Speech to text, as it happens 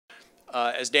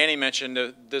As Danny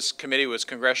mentioned, this committee was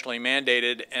congressionally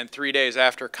mandated, and 3 days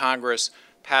after Congress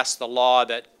passed the law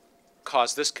that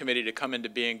caused this committee to come into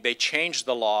being, they changed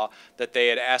the law that they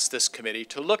had asked this committee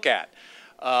to look at.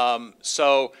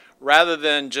 So rather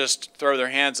than just throw their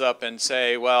hands up and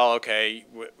say, well, okay,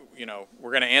 you know, we're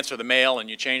going to answer the mail and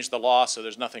you changed the law, so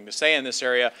there's nothing to say in this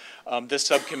area, this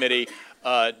subcommittee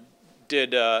did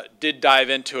dive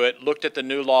into it, looked at the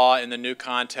new law in the new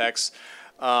context,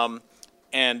 and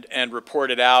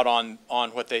reported out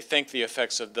on what they think the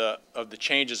effects of the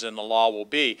changes in the law will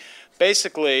be.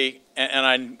 Basically,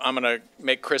 and I'm going to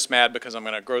make Chris mad because I'm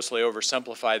going to grossly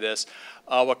oversimplify this.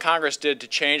 What Congress did to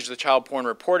change the child porn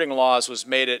reporting laws was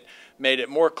made it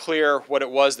more clear what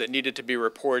it was that needed to be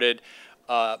reported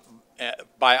by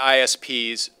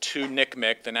ISPs to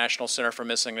NCMEC, the National Center for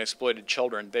Missing and Exploited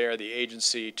Children. They are the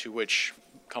agency to which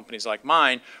companies like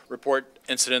mine report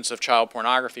incidents of child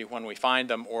pornography when we find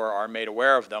them or are made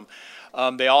aware of them.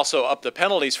 They also upped the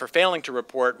penalties for failing to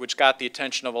report, which got the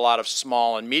attention of a lot of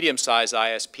small and medium-sized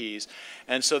ISPs.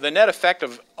 And so the net effect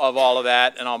of all of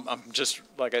that, and I'm just,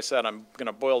 like I said, I'm going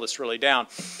to boil this really down.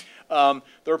 The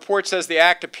report says the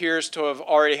Act appears to have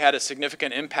already had a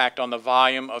significant impact on the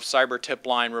volume of cyber tip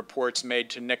line reports made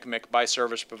to NCMEC by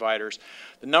service providers.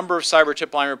 The number of cyber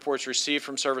tip line reports received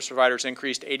from service providers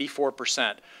increased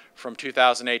 84% from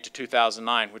 2008 to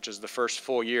 2009, which is the first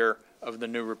full year of the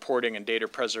new reporting and data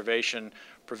preservation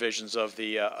provisions of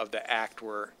the Act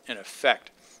were in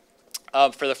effect.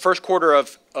 For the first quarter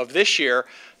of this year,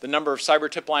 the number of cyber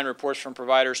tip line reports from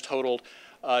providers totaled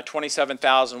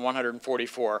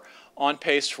 27,144, on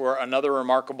pace for another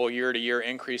remarkable year-to-year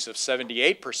increase of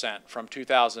 78% from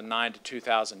 2009 to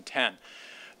 2010.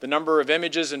 The number of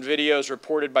images and videos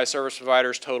reported by service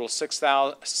providers totaled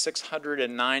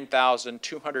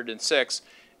 609,206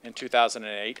 in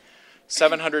 2008,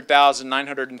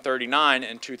 700,939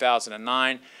 in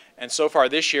 2009, and so far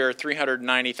this year,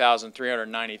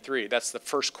 390,393. That's the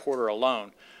first quarter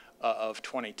alone of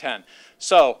 2010.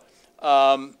 So,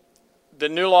 the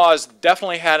new law has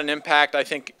definitely had an impact. I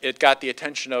think it got the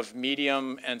attention of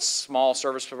medium and small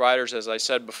service providers, as I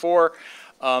said before.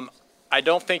 I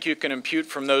don't think you can impute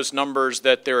from those numbers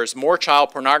that there is more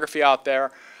child pornography out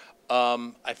there.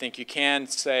 I think you can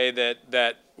say that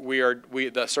the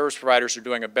service providers are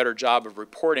doing a better job of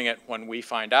reporting it when we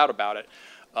find out about it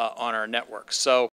on our network. So